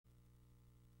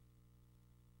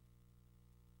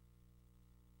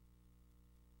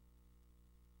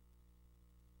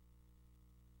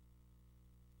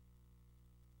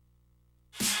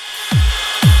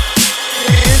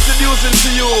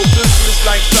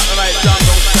like satellite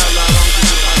jungle style.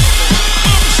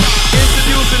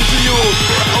 Introducing to you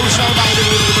Ocean Bang the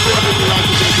rhythm of the people like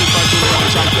to take it back to the one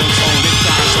champion sound. Big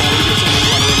time sound, we get some of the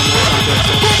one champion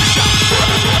sound. Boom shot.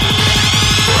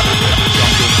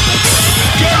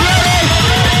 Get ready!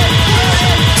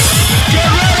 Get ready! Get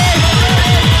ready!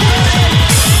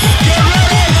 Get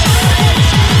ready,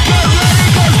 'cause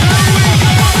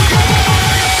here we go!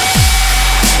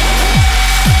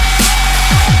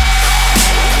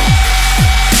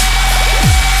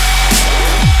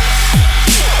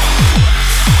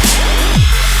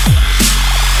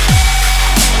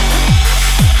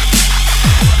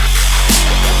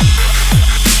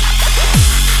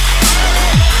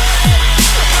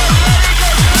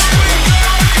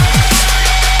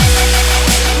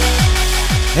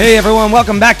 Hey everyone,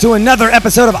 welcome back to another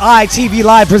episode of ITV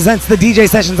Live presents the DJ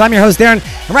Sessions. I'm your host Darren,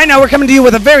 and right now we're coming to you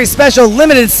with a very special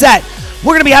limited set.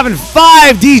 We're going to be having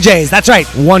 5 DJs. That's right,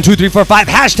 1, 2, 3, 4, 5.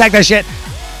 Hashtag that shit.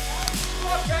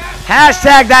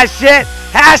 Hashtag that shit.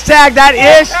 Hashtag that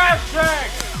ish.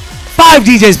 5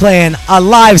 DJs playing a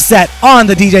live set on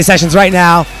the DJ Sessions right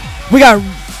now. We got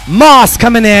Moss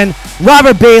coming in,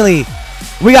 Robert Bailey,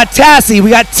 we got Tassie, we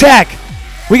got Tech,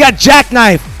 we got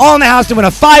Jackknife, all in the house doing a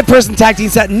 5-person tag team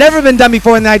set. Never been done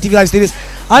before in the ITV Live studios.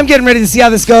 I'm getting ready to see how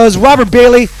this goes. Robert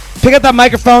Bailey, pick up that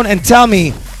microphone and tell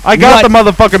me. I got the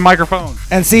motherfucking microphone.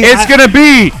 And see, it's going to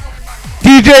be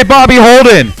DJ Bobby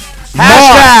Holden.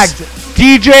 Hashtagged.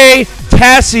 DJ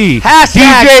Tassie.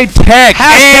 Hashtag. DJ Tech.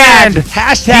 Hashtag. And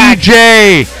Hashtag.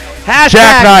 DJ Hashtag.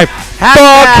 Jackknife.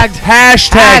 Hashtag. Fuck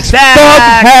hashtags. Hashtag.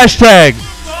 Fuck hashtags.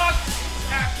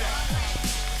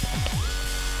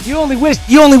 You only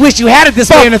wish you had it this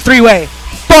way in a 3-way.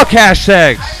 Fuck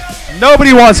hashtags.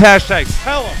 Nobody wants hashtags.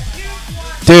 Tell them.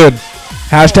 Dude,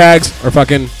 hashtags are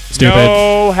fucking stupid.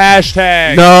 No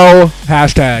hashtags. No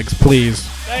hashtags, please.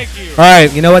 Thank you. All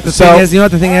right. You know what the thing is? You know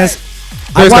what the thing is?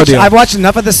 There's I've watched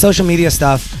enough of this social media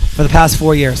stuff for the past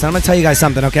 4 years. And I'm going to tell you guys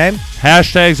something, okay?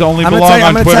 Hashtags only belong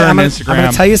on Twitter and Instagram. I'm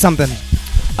going to tell you something.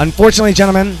 Unfortunately,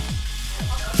 gentlemen,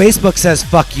 Facebook says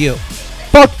fuck you.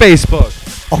 Fuck Facebook.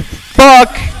 Oh, fuck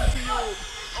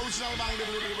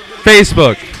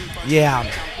Facebook. Yeah.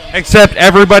 Except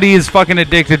everybody is fucking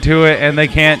addicted to it and they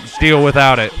can't deal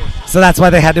without it. So that's why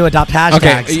they had to adopt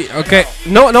hashtags. Okay.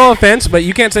 No offense, but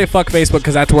you can't say fuck Facebook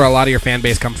because that's where a lot of your fan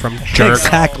base comes from. Jerk.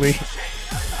 Exactly.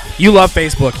 You love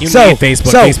Facebook. You need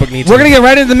Facebook. So Facebook needs we're going to get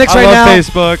right into the mix right now. I love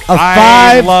Facebook.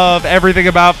 I love everything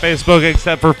about Facebook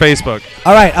except for Facebook.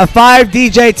 All right, a 5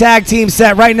 DJ tag team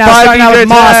set right now. 5 starting out with DJ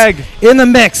Moss tag. in the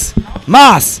mix.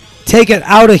 Moss, take it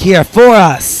out of here for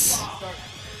us.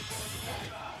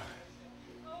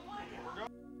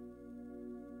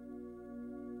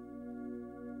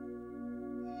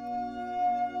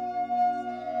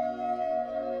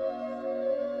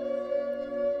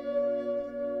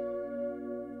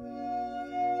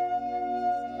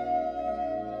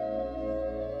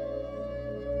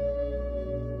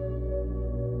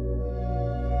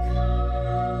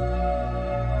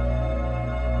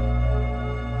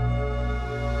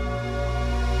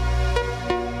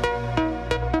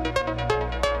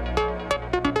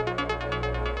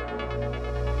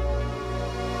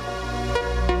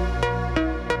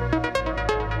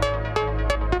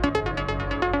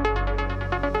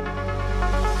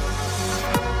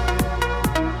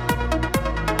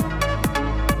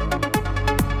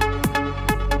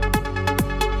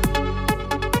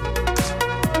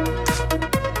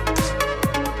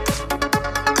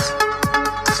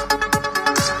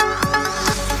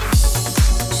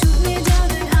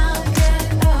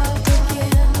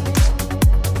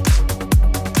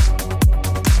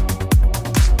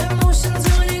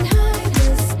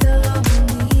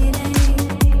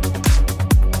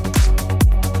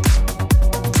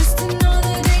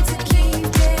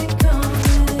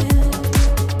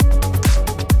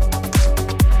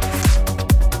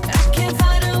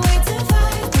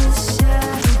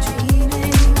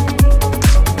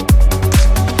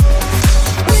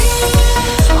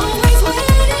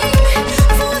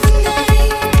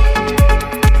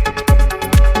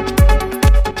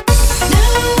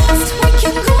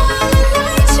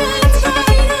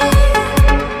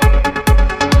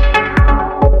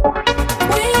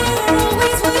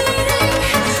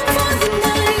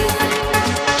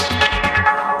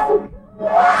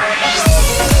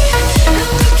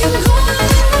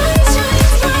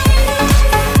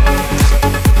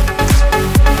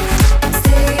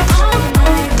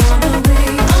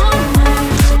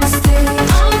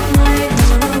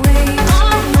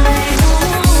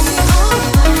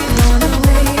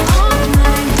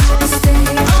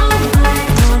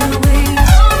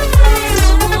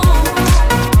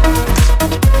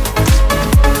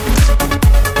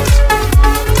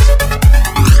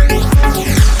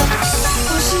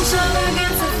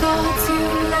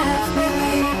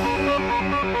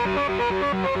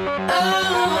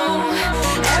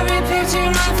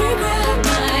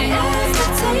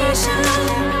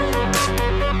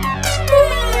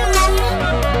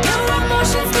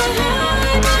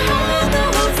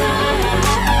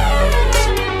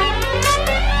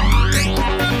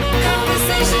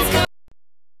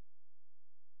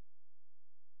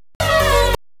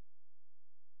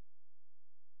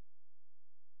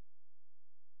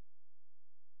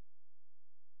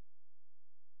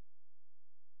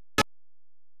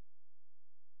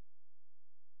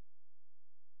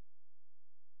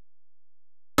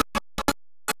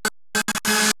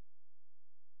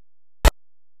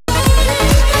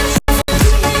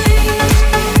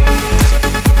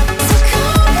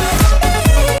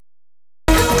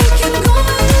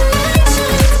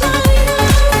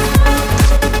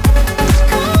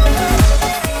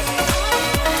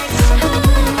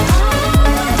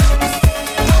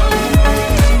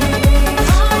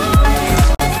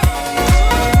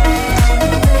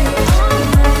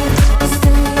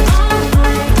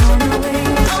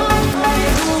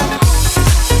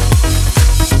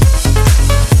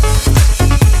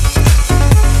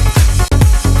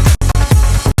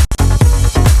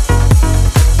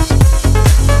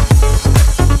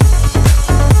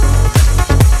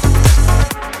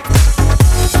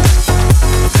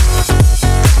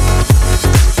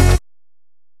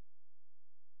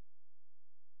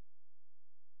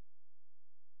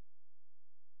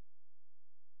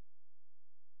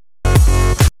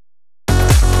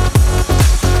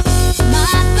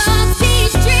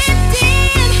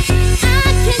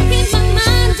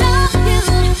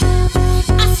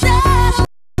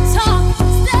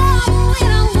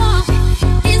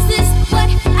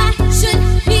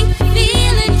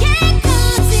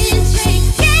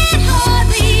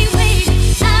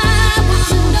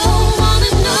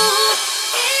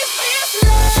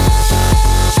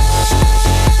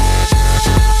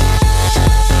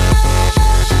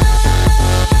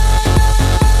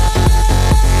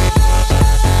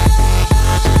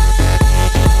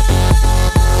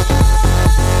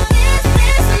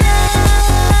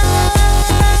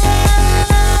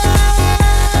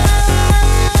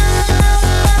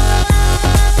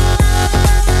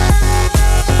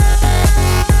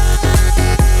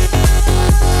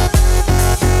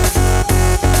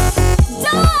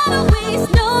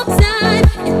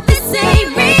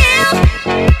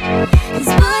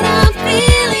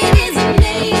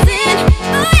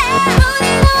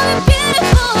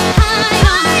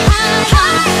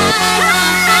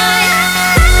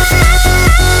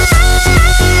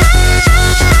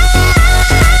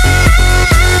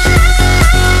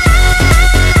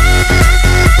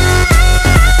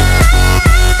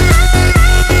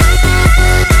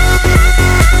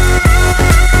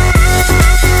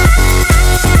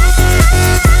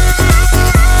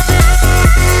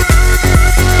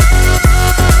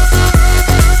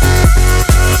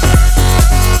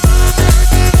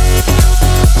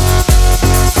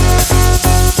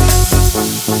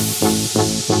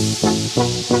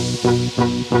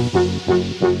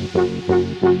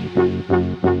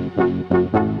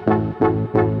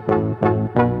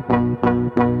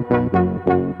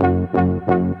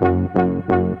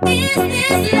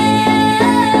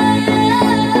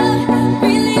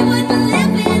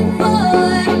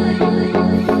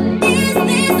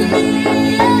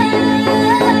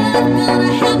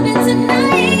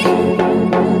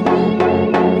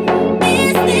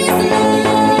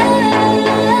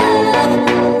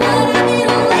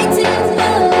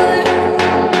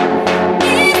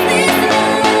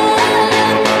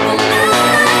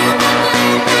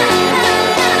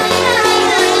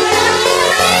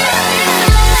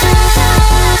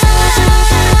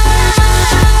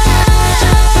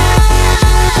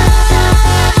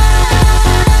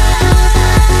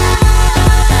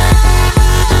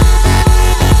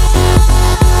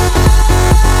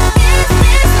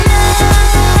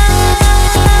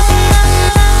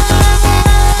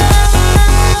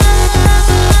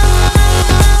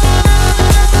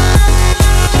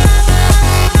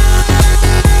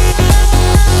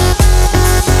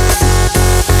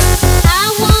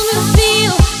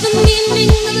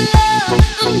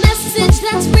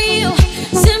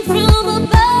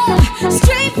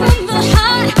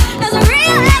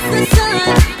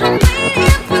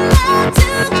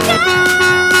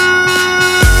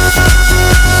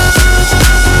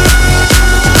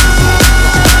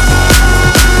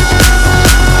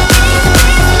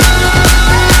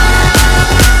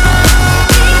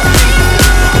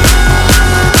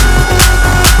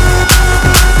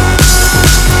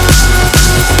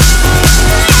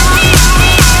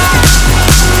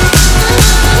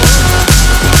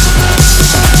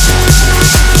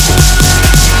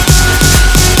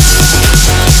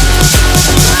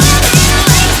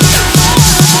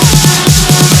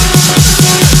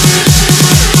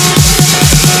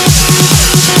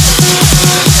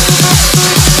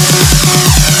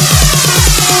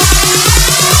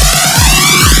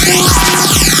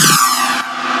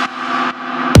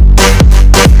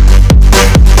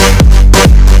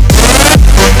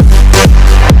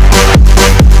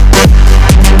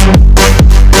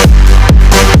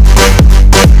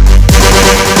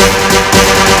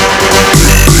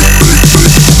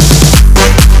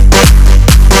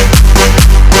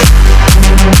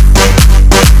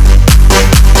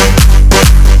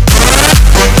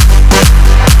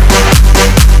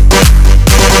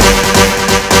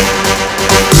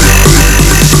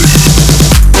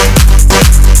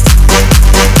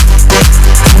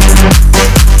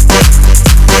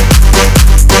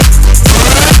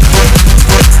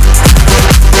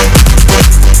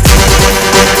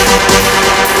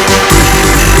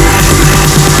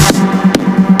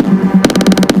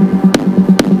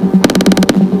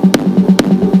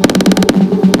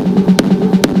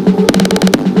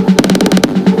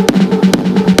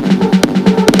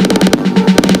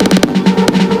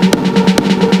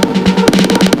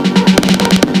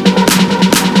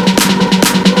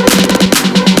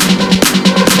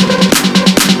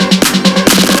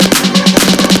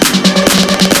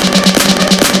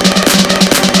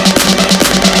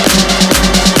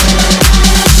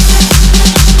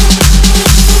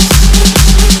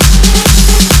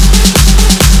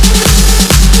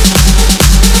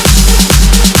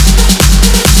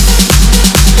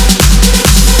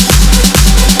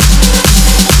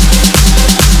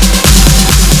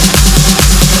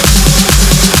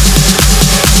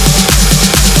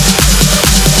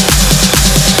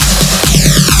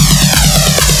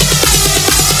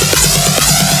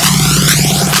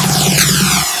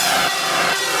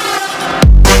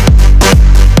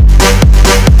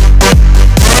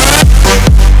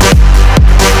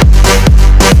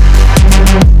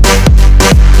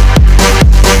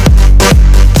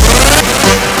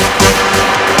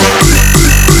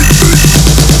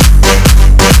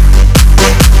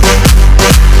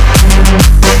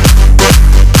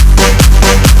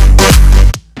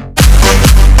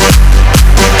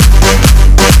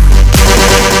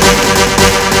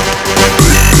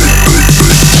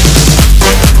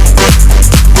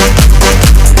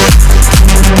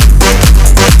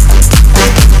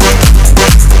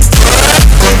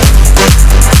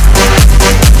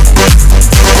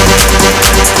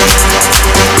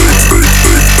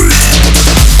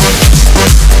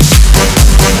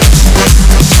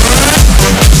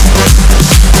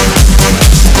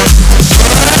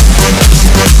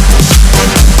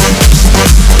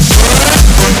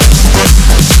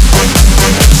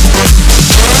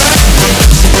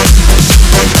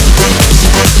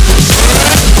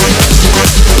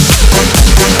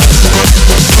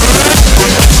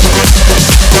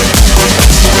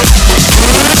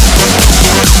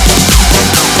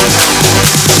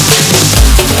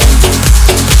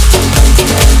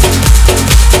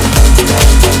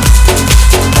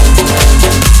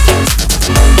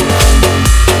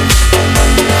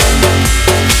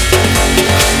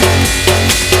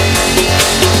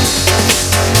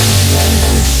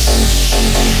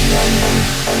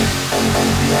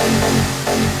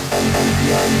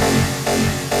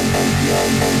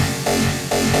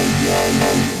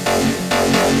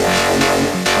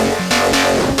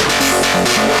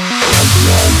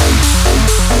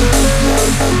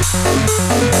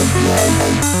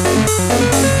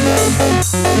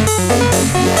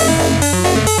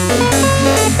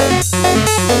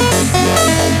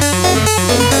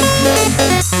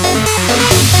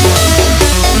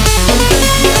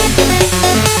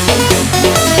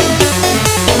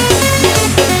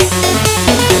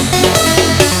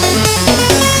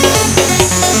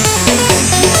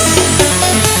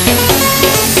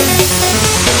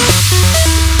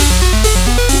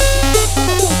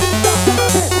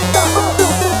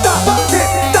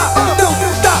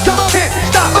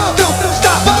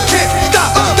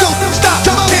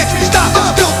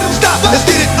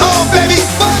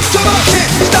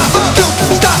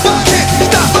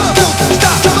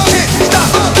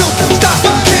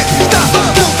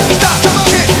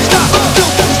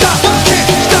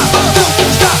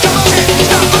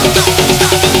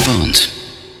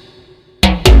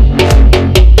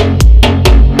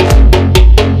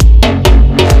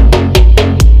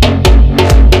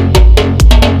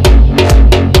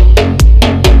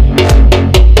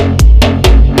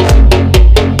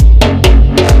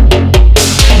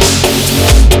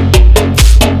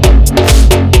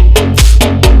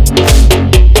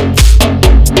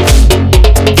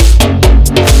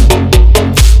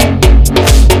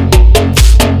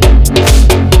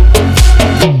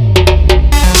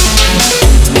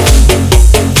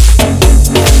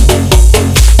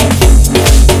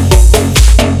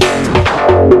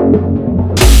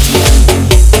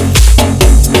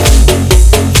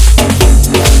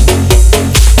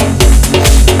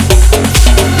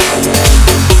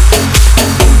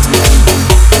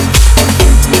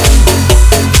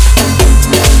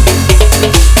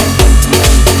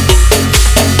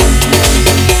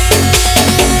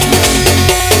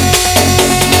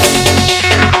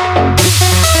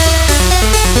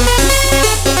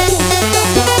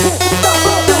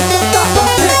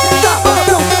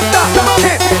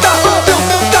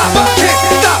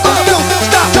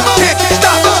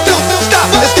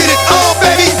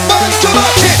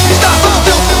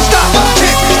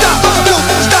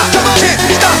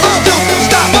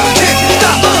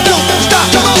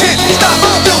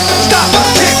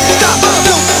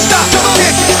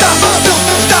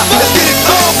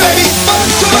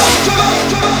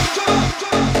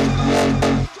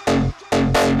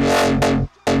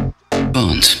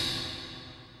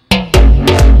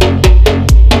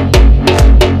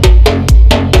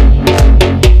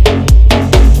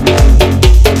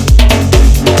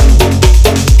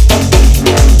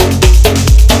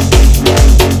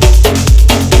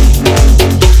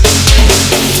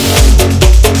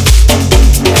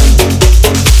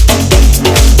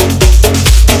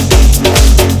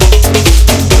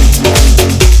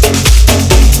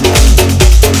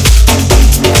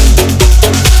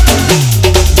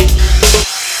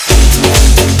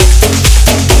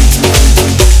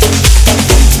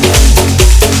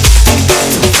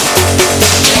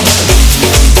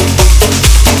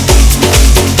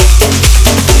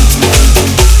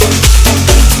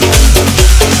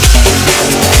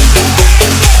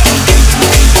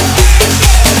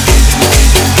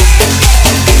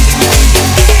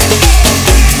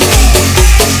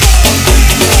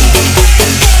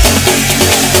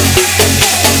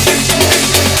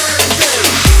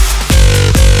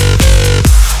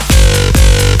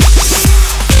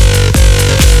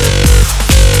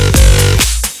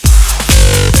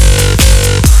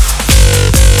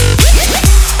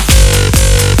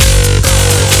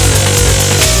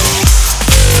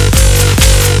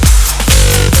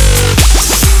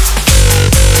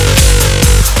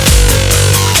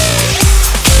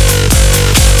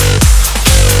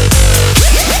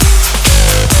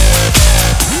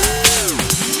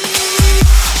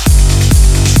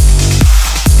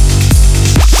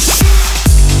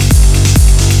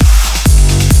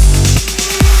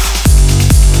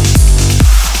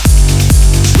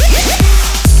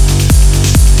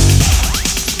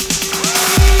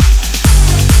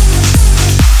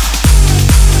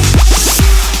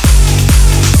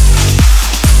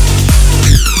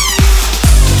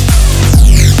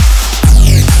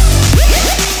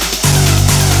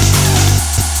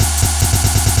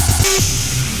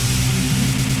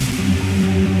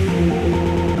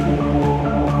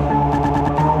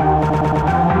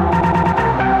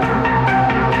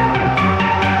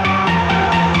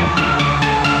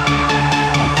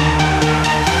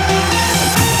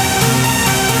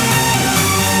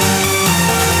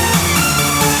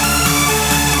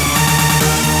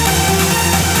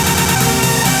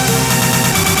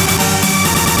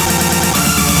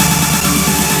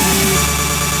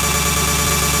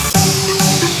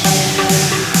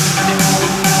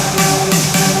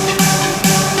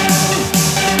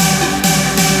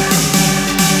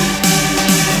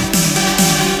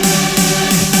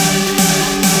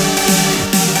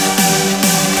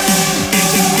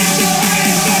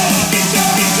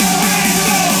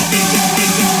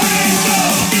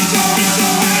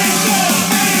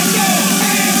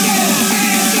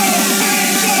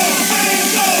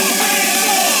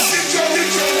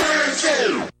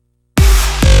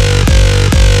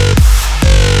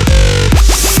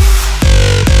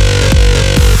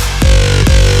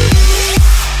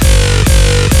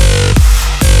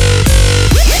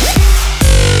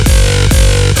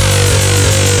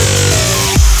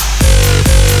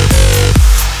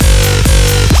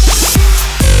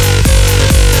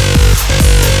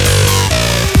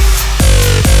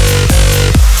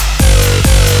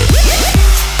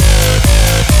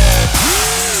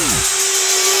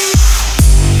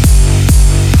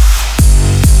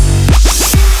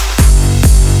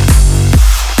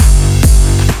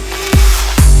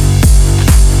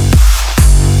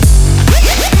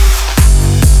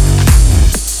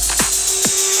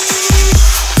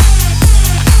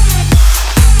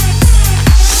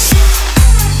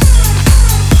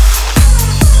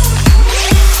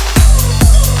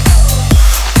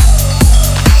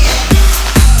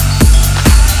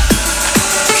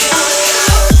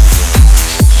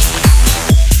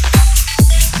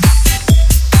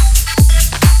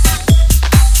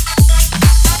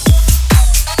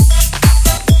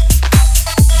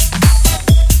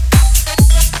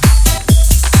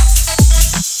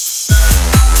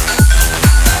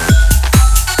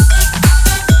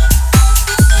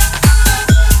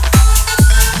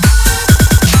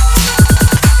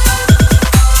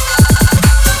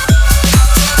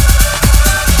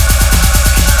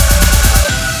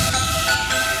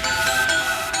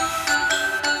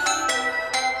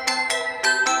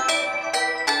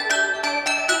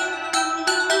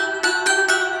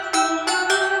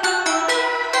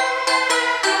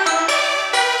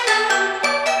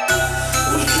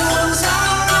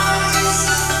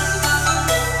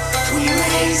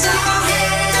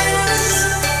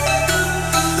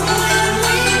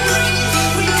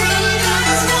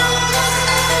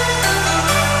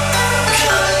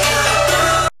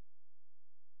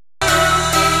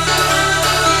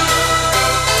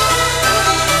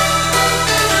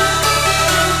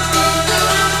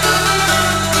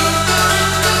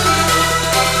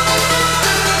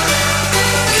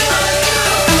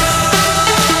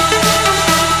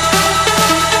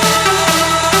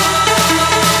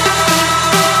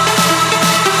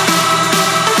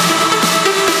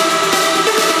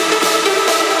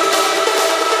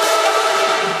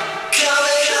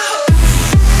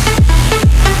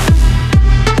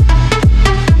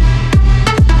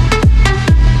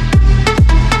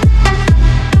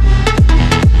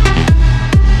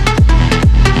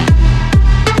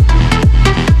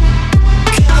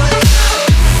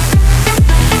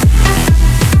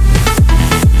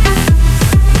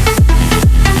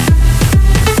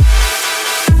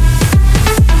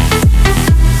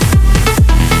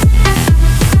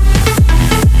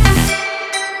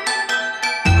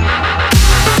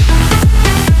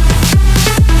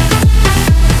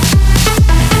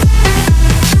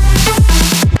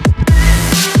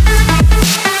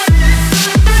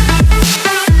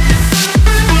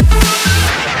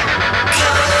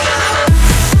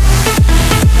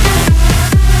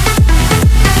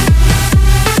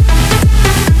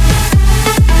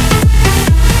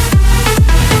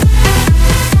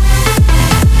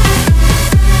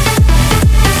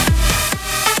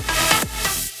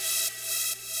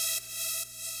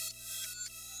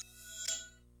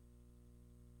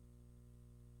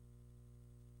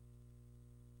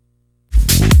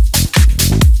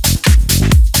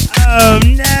 Oh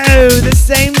no, the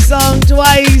same song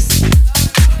twice.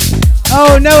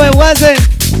 Oh no, it wasn't.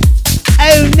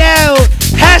 Oh no.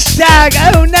 Hashtag,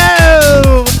 oh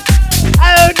no.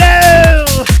 Oh no.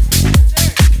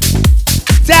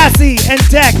 Sassy and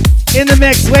Tech in the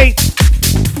mix. Wait.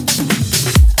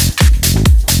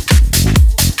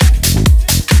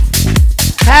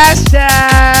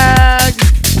 Hashtag.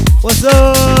 What's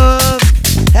up?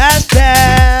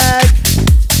 Hashtag.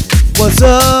 What's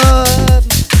up?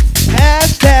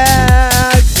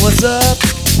 Hashtag. What's up?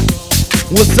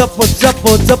 What's up? What's up?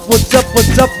 What's up? What's up?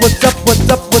 What's up? What's up? What's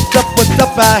up? What's up? What's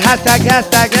up? Hashtag.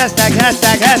 Hashtag. Hashtag.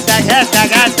 Hashtag. Hashtag. Hashtag.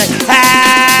 Hashtag.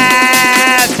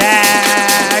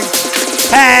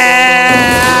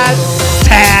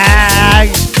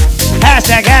 Hashtag.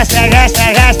 Hashtag. Hashtag.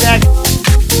 Hashtag. Hashtag.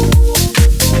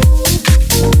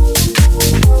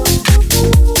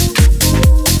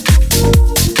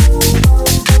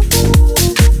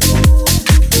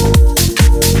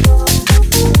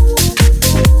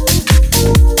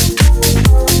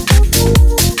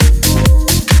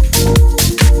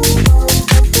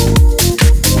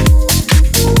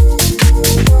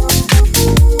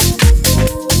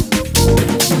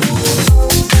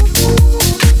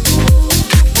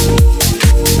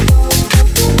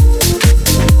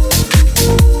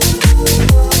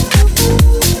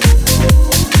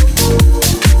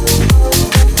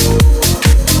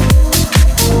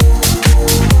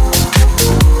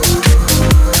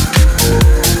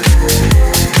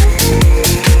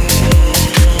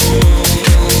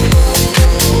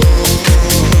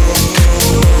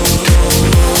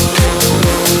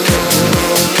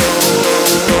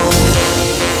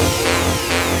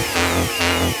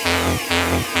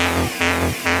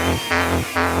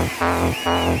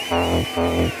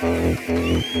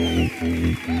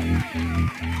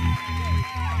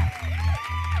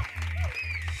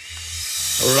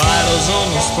 Riders on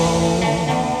the storm,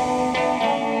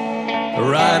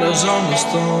 riders on the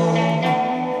storm.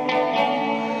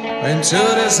 Into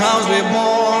this house we're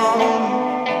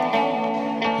born,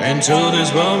 into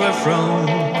this world we're from.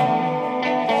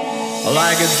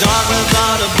 Like a dog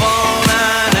without a bone,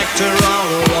 an actor all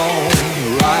alone.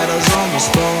 Riders on the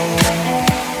storm,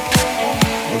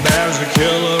 there's a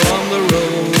killer on the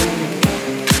road.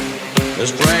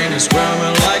 His brain is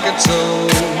squirming like a toad.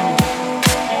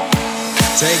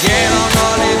 Take it on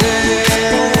holiday,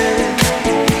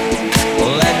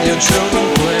 let your children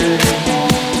play.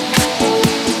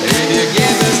 If you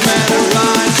give this man a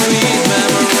ride, sweet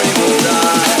memory will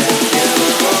die.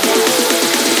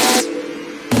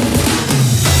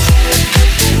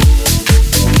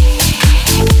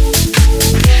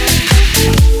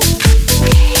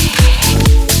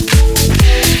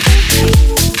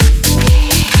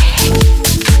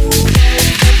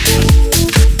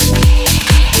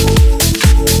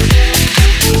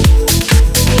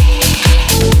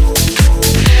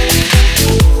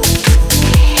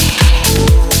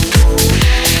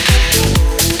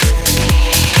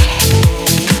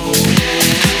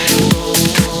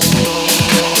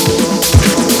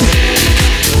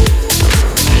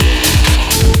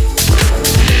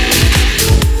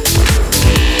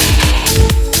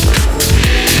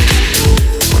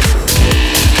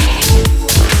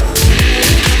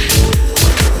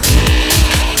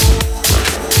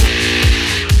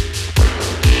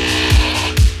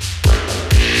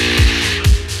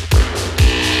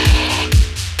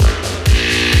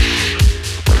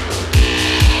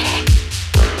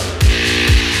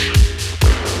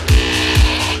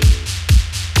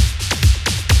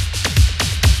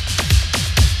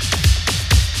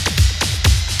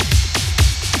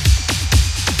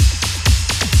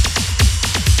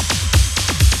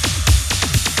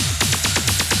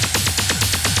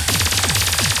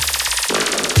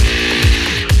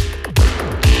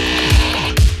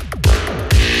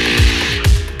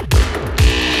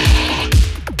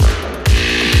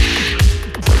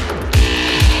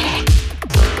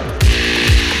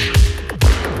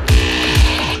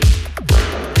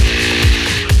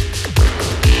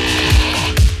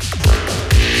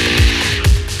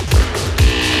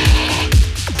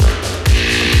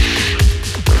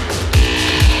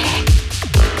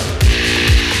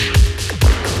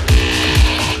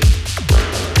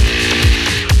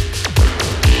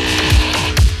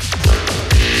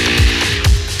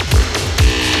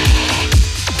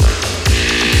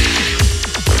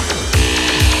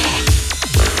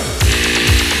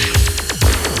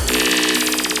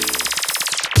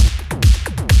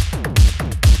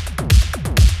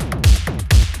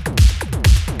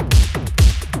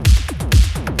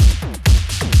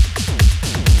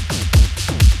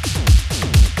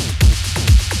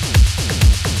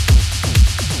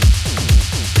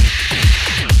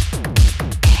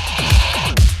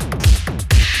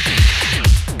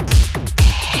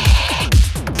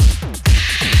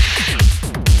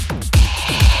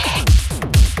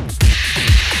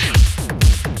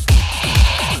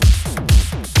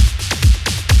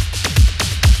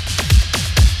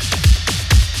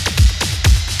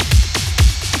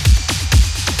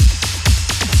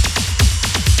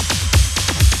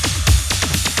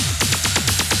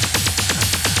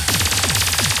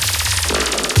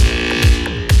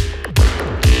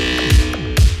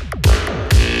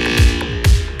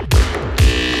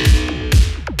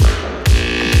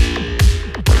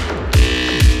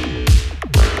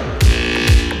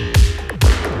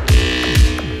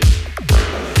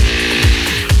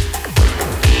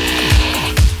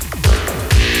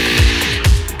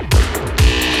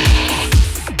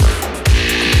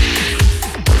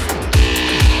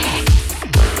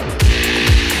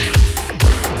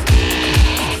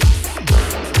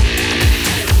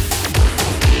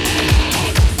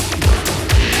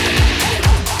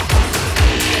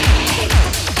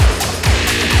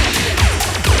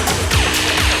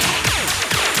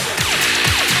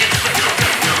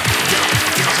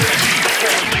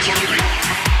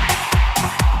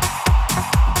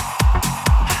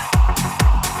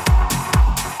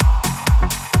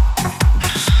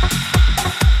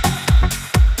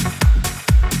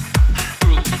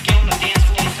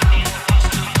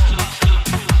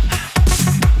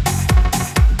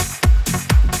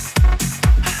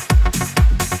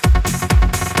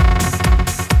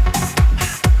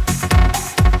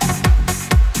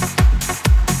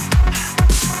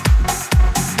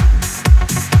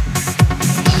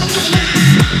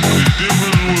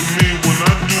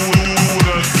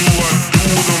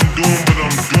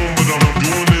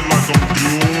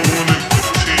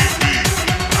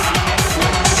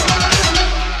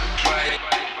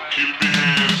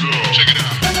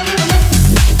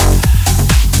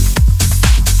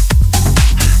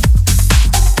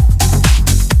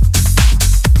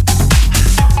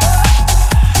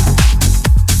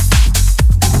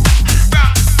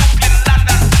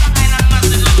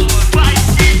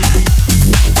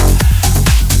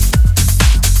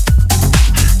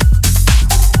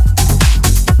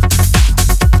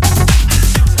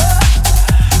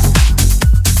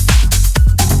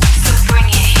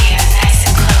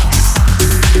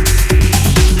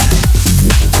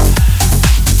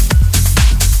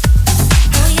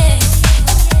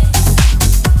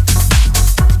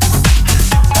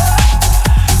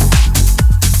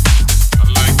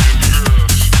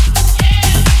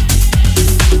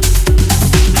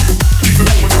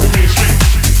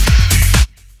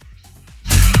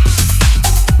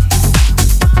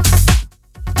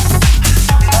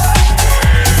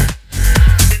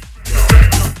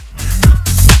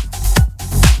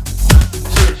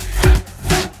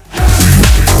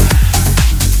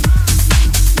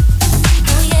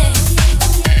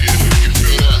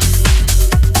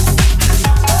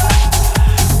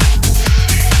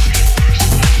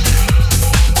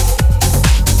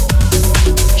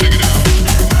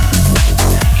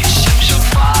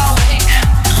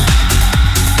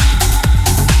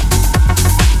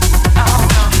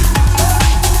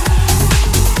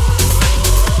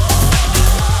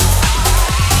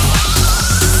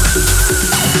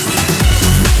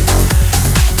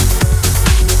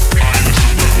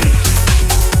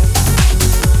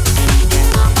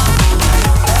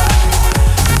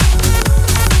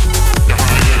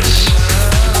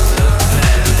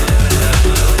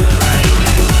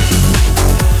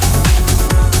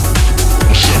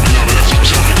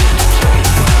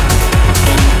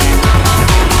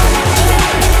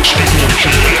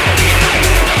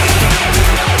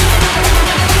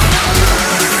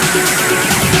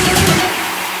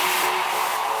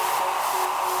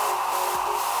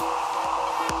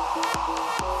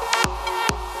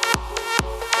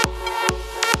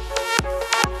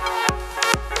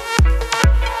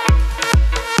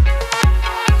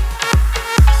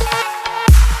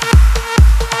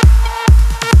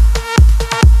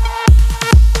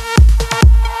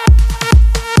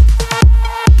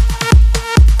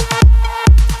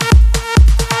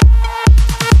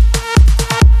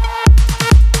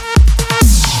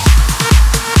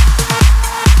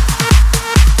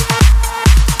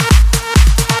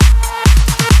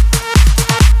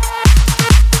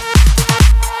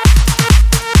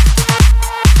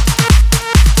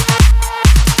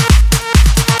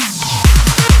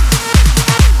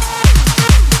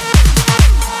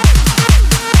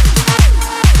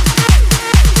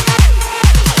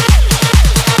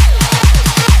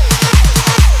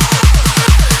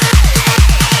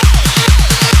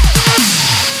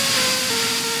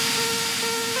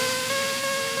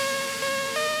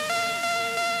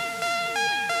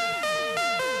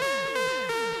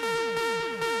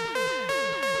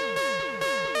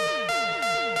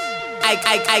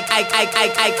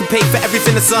 I can pay for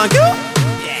everything that's on you.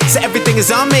 So everything is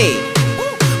on me.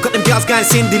 Got them girls going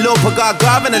Cindy Lauper,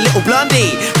 Gaga and a little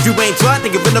blondie. If you ain't drunk,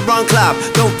 then you're in the wrong club.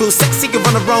 Don't feel sexy, you're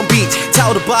on the wrong beach.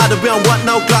 Tell the bar that we don't want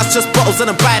no glass, just bottles and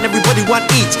a bite, and everybody want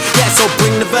each. Yeah, so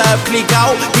bring the verb, click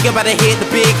out. Think about to hit the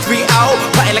big 3 out.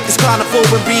 Party like it's carnival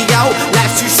in Rio.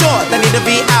 Life's too short, they need to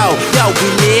be out. Yo, we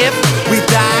live, we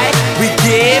die, we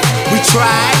give, we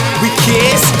try, we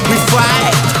kiss, we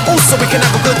fight. Also, we can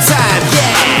have a good time,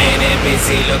 yeah. I'm in it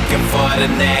busy looking for the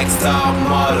next top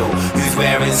model who's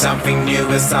wearing something new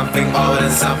and something old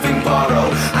and something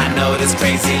borrowed. I know this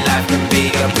crazy life can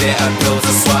be a bitter pill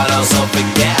to swallow, so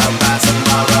forget about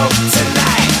tomorrow.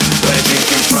 Tonight, we're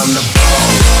drinking from the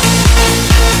bowl.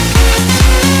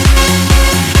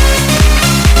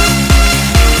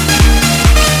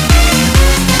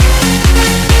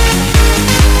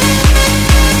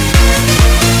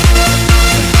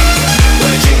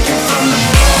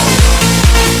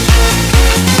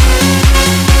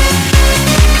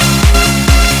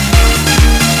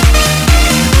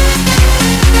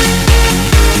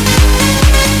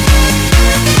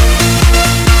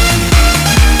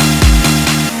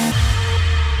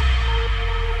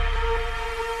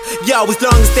 Yo, as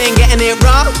long as they ain't getting it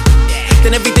wrong,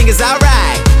 then everything is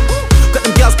alright. Got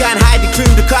them girls going hide, the crew,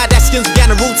 the Kardashians, we got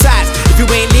the rule ties. If you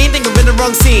ain't lean, then you're in the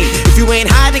wrong scene. If you ain't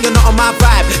hiding, you're not on my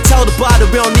vibe. Tell the bar that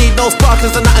we don't need no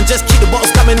sparklers or nothing, just keep the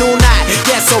bottles coming all night.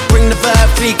 Yeah, so bring the verb,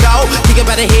 free go. Think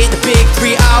about to hit the big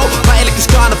 3 out. Party like it's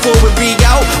carnival in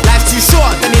Rio. Life's too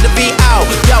short, they need to be out.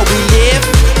 Yo, we live,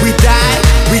 we die,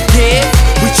 we give,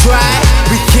 we try,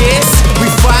 we kiss, we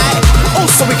fight.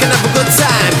 Also, we can have a good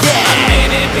time, yeah. I'm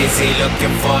in it busy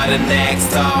looking for the next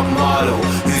top model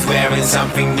who's wearing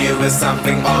something new and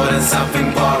something old and something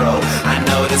borrowed. I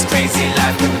know this crazy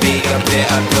life can be a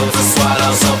bitter pill to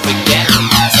swallow, so forget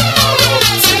about it.